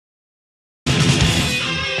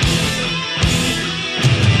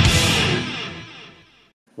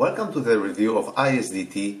Welcome to the review of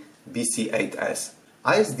ISDT BC-8S.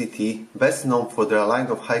 ISDT, best known for their line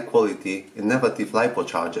of high-quality, innovative LiPo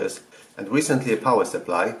chargers and recently a power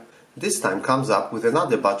supply, this time comes up with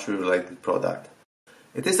another battery-related product.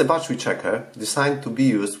 It is a battery checker designed to be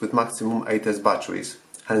used with maximum 8S batteries,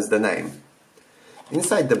 hence the name.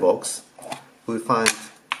 Inside the box, we'll find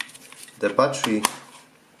the battery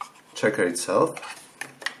checker itself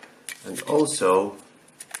and also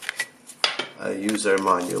a user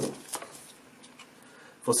manual.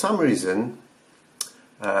 For some reason,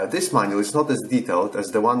 this manual is not as detailed as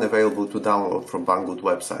the one available to download from Banggood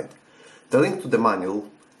website. The link to the manual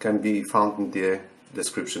can be found in the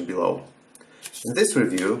description below. In this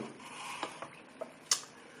review,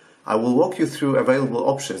 I will walk you through available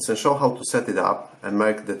options and show how to set it up and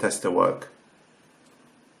make the tester work.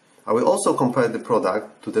 I will also compare the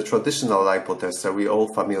product to the traditional LiPo tester we're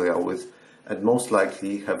all familiar with and most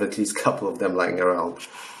likely have at least a couple of them lying around.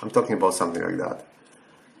 I'm talking about something like that.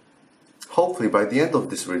 Hopefully by the end of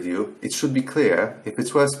this review, it should be clear if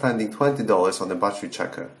it's worth spending $20 on a battery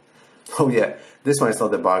checker. Oh yeah, this one is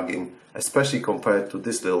not a bargain, especially compared to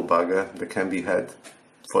this little bugger that can be had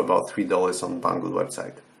for about $3 on the Banggood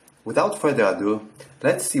website. Without further ado,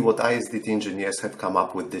 let's see what ISDT engineers have come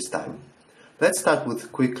up with this time. Let's start with a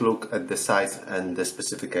quick look at the size and the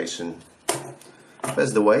specification.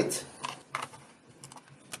 First, the weight.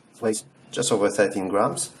 Weighs just over 13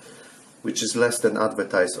 grams, which is less than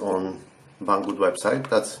advertised on Banggood website.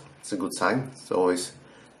 That's a good sign. It's always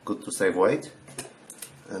good to save weight.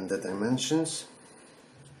 And the dimensions.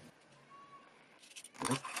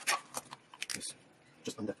 Is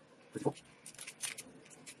just under 34.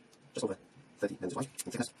 Just over 30 millimeters wide.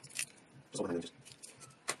 And thickness just over 9 millimeters.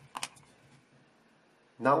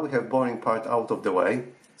 Now we have boring part out of the way,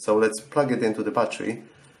 so let's plug it into the battery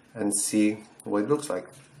and see what it looks like.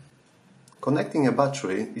 Connecting a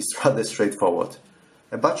battery is rather straightforward.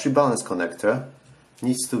 A battery balance connector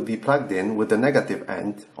needs to be plugged in with the negative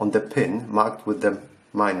end on the pin marked with the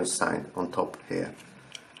minus sign on top here.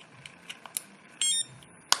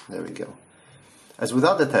 There we go. As with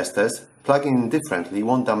other testers, plugging in differently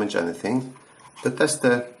won't damage anything. The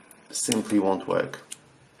tester simply won't work.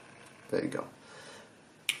 There you go.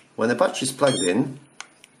 When the battery is plugged in,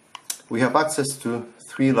 we have access to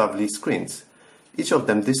three lovely screens. Each of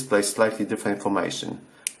them displays slightly different information.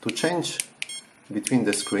 To change between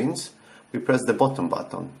the screens, we press the bottom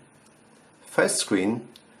button. First screen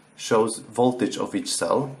shows voltage of each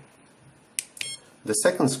cell. The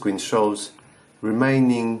second screen shows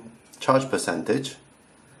remaining charge percentage,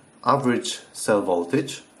 average cell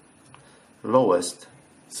voltage, lowest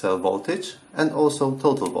cell voltage, and also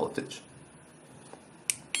total voltage.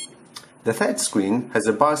 The third screen has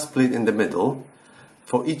a bar split in the middle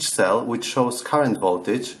for each cell, which shows current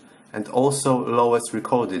voltage and also lowest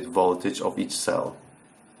recorded voltage of each cell.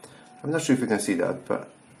 I'm not sure if you can see that,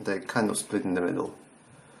 but they're kind of split in the middle.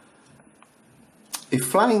 If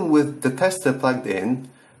flying with the tester plugged in,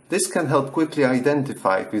 this can help quickly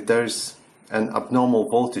identify if there's an abnormal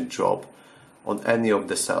voltage drop on any of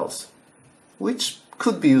the cells, which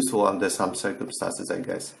could be useful under some circumstances, I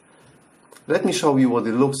guess. Let me show you what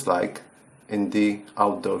it looks like in the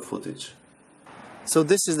outdoor footage. So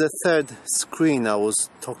this is the third screen I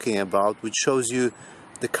was talking about, which shows you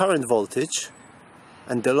the current voltage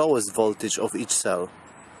and the lowest voltage of each cell.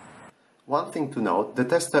 One thing to note, the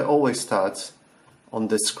tester always starts on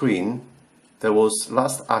the screen that was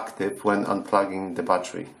last active when unplugging the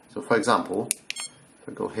battery. So for example, if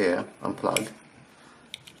I go here, unplug,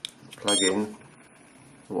 plug in,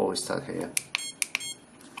 we'll always start here.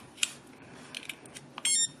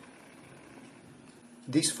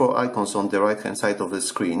 These four icons on the right hand side of the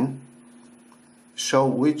screen show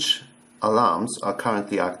which alarms are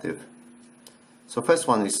currently active. So first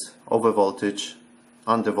one is over voltage,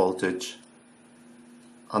 under voltage,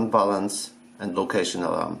 unbalance, and location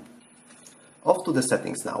alarm. Off to the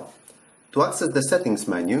settings now. To access the settings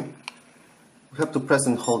menu, we have to press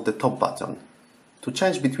and hold the top button. To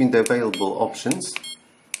change between the available options,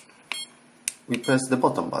 we press the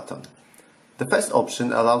bottom button. The first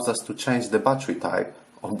option allows us to change the battery type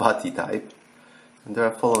or battery type, and there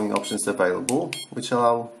are following options available which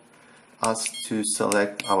allow us to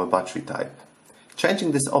select our battery type.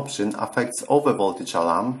 Changing this option affects overvoltage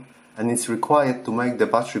alarm and it's required to make the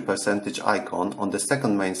battery percentage icon on the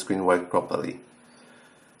second main screen work properly.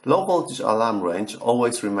 Low voltage alarm range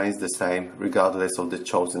always remains the same regardless of the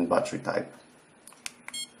chosen battery type.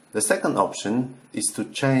 The second option is to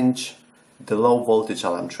change the low voltage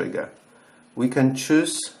alarm trigger. We can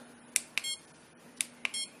choose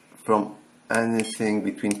from anything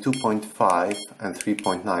between 2.5 and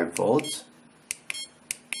 3.9 volts.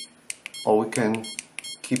 or we can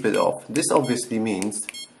keep it off. This obviously means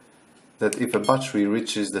that if a battery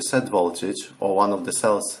reaches the set voltage or one of the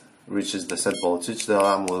cells reaches the set voltage, the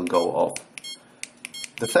alarm will go off.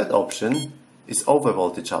 The third option is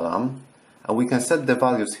overvoltage alarm, and we can set the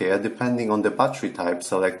values here depending on the battery type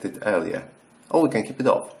selected earlier, or we can keep it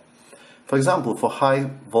off. For example, for high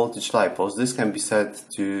voltage LiPos, this can be set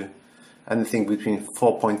to anything between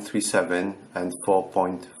 4.37 and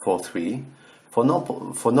 4.43. For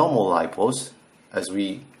normal LiPos, as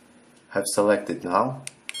we have selected now,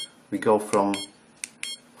 we go from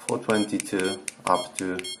 422 up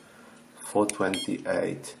to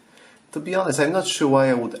 428. To be honest, I'm not sure why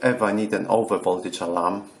I would ever need an overvoltage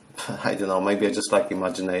alarm. I don't know, maybe I just lack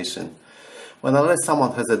imagination. Well, unless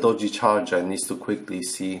someone has a dodgy charger and needs to quickly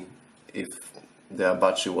see if their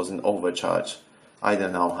battery wasn't overcharged. I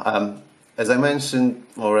don't know. As I mentioned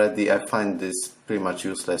already, I find this pretty much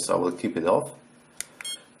useless, so I will keep it off.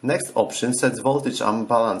 Next option sets voltage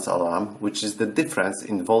unbalance alarm, which is the difference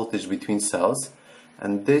in voltage between cells,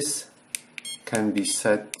 and this can be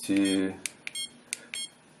set to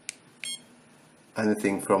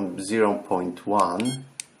anything from 0.1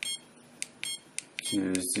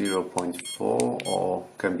 to 0.4, or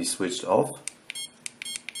can be switched off.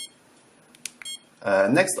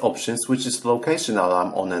 Next option switches location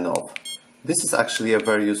alarm on and off. This is actually a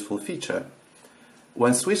very useful feature.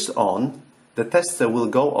 When switched on, the tester will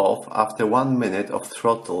go off after 1 minute of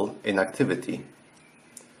throttle inactivity.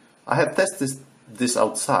 I have tested this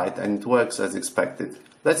outside and it works as expected.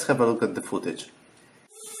 Let's have a look at the footage.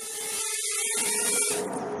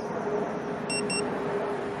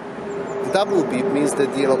 The double beep means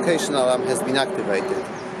that the location alarm has been activated.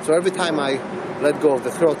 So every time I let go of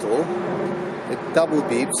the throttle, it double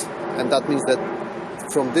beeps, and that means that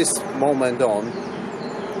from this moment on,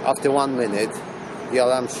 after 1 minute, the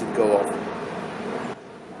alarm should go off.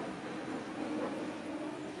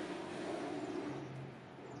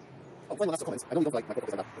 Oh, comments. I don't like my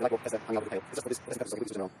comments like that. I like as a hanging out with the tail. It's just for this episode, which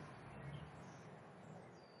is general.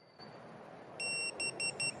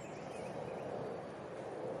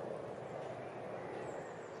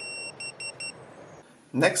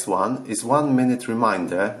 Next one is 1 minute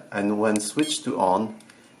reminder, and when switched to on,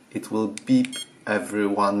 it will beep every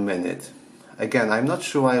 1 minute. Again, I'm not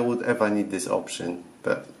sure I would ever need this option,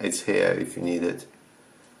 but it's here if you need it.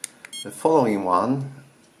 The following one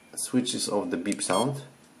switches off the beep sound,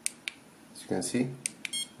 as you can see,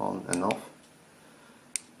 on and off.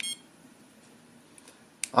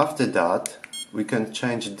 After that, we can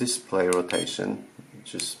change display rotation,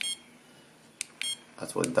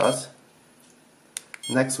 that's what it does.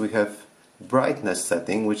 Next we have brightness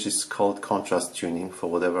setting, which is called contrast tuning for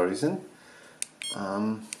whatever reason.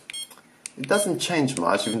 It doesn't change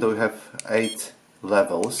much, even though we have 8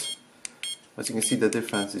 levels. As you can see, the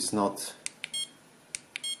difference is not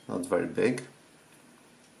very big.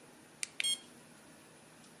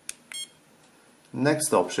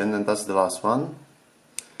 Next option, and that's the last one,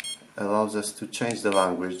 allows us to change the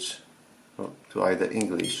language to either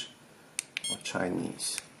English or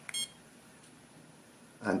Chinese.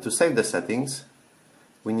 And to save the settings,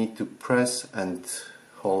 we need to press and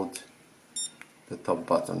hold the top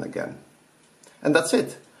button again. And that's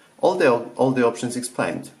it. All the options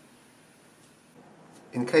explained.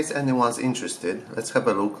 In case anyone's interested, let's have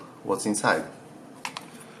a look what's inside.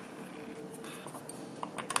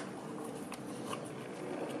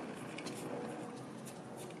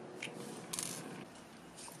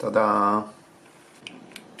 Ta-da!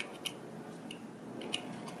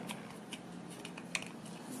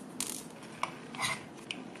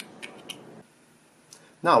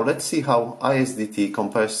 Now let's see how ISDT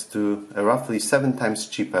compares to a roughly 7 times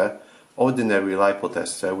cheaper ordinary LiPo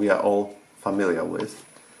tester we are all familiar with.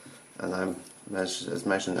 And as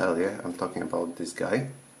mentioned earlier, I'm talking about this guy.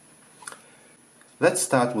 Let's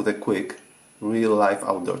start with a quick real-life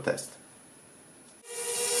outdoor test.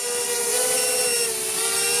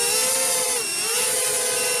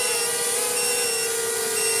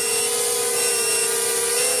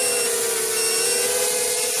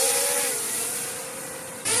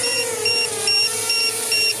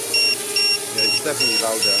 It's definitely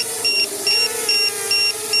louder.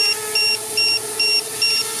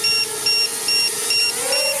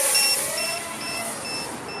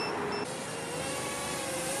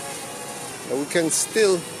 But we can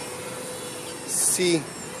still see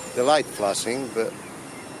the light flashing, but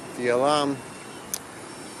the alarm,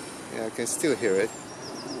 I can still hear it.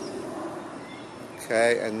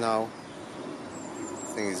 Okay, and now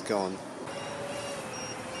the thing is gone.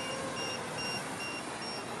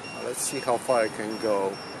 Let's see how far I can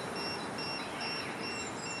go.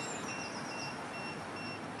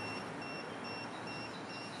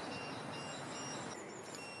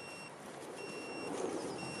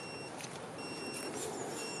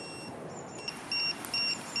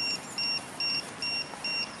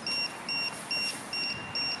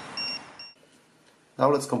 Now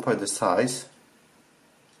let's compare the size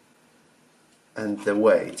and the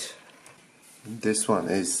weight. This one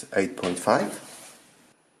is 8.5.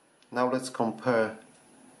 Now let's compare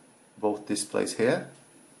both displays here.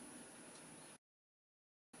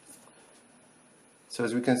 So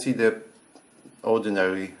as we can see, the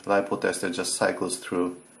ordinary LiPo tester just cycles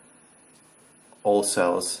through all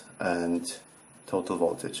cells and total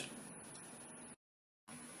voltage.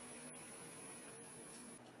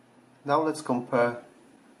 Now let's compare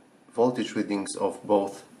voltage readings of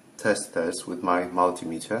both testers with my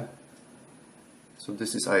multimeter. So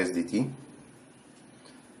this is ISDT. It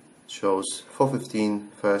shows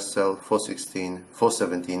 415 first cell, 416,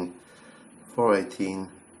 417, 418,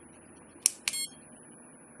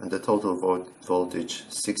 and the total voltage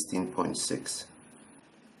 16.6.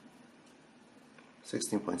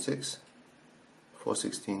 16.6,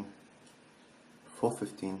 416,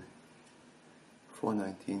 415,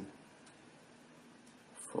 419,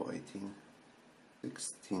 418,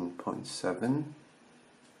 16.7.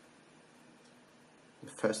 The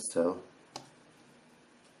first cell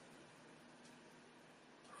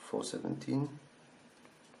 417,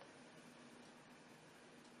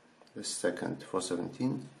 the second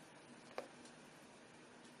 417,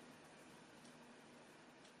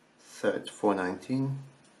 third 419,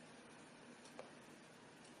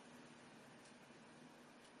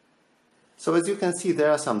 so as you can see,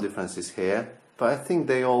 there are some differences here, but I think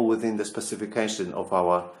they all within the specification of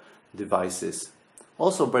our devices.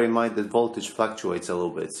 Also bear in mind that voltage fluctuates a little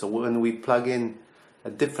bit, so when we plug in a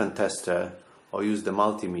different tester or use the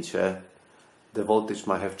multimeter, the voltage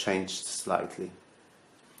might have changed slightly.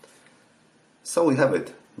 So we have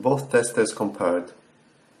it, both testers compared.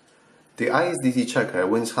 The ISDT checker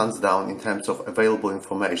wins hands down in terms of available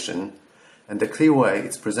information and the clear way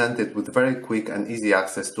it's presented with very quick and easy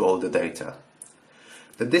access to all the data.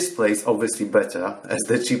 The display is obviously better, as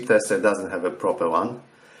the cheap tester doesn't have a proper one.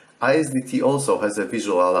 ISDT also has a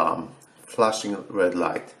visual alarm, flashing red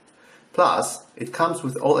light. Plus, it comes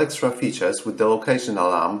with all extra features with the location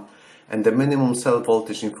alarm and the minimum cell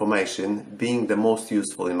voltage information being the most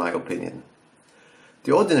useful in my opinion.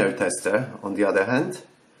 The ordinary tester, on the other hand,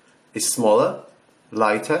 is smaller,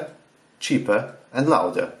 lighter, cheaper and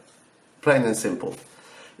louder. Plain and simple.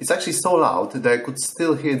 It's actually so loud that I could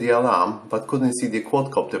still hear the alarm but couldn't see the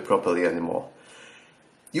quadcopter properly anymore.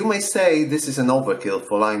 You may say this is an overkill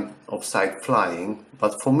for line of sight flying,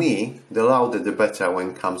 but for me, the louder the better when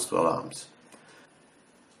it comes to alarms.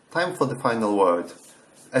 Time for the final word.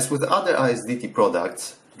 As with other ISDT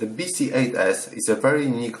products, the BC-8S is a very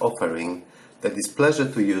unique offering that is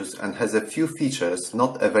pleasure to use and has a few features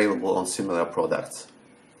not available on similar products.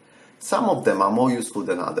 Some of them are more useful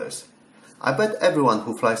than others. I bet everyone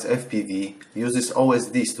who flies FPV uses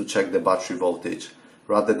OSDs to check the battery voltage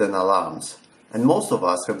rather than alarms, and most of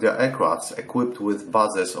us have their aircrafts equipped with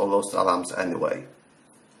buzzers or lost alarms anyway.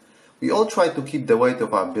 We all try to keep the weight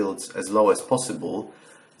of our builds as low as possible,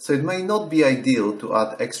 so it may not be ideal to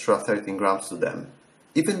add extra 13 grams to them.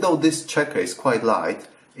 Even though this checker is quite light,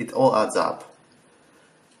 it all adds up.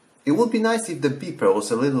 It would be nice if the beeper was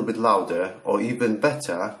a little bit louder, or even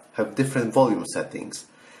better, have different volume settings,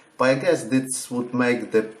 but I guess this would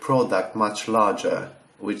make the product much larger,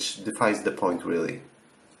 which defies the point really.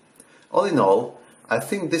 All in all, I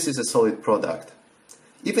think this is a solid product.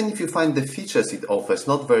 Even if you find the features it offers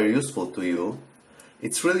not very useful to you,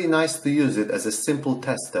 it's really nice to use it as a simple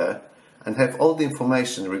tester and have all the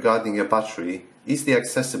information regarding your battery easily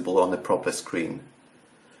accessible on a proper screen.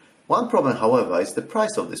 One problem, however, is the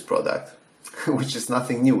price of this product, which is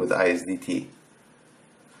nothing new with ISDT.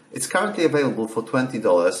 It's currently available for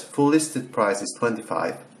 $20, full listed price is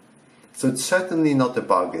 $25, so it's certainly not a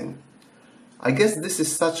bargain. I guess this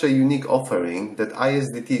is such a unique offering that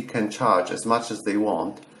ISDT can charge as much as they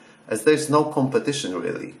want, as there's no competition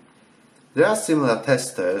really. There are similar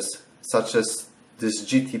testers, such as this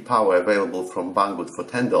GT Power available from Banggood for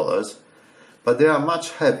 $10, but they are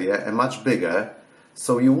much heavier and much bigger,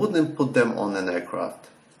 so you wouldn't put them on an aircraft.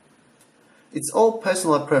 It's all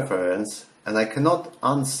personal preference, and I cannot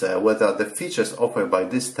answer whether the features offered by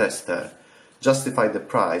this tester justify the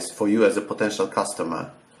price for you as a potential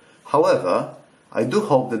customer. However, I do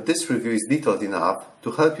hope that this review is detailed enough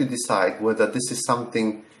to help you decide whether this is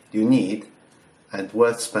something you need and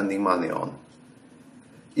worth spending money on.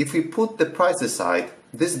 If we put the price aside,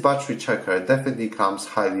 this battery checker definitely comes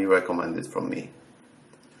highly recommended from me.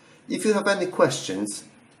 If you have any questions,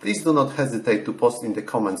 please do not hesitate to post in the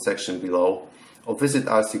comment section below or visit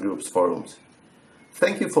RC Group's forums.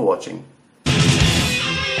 Thank you for watching.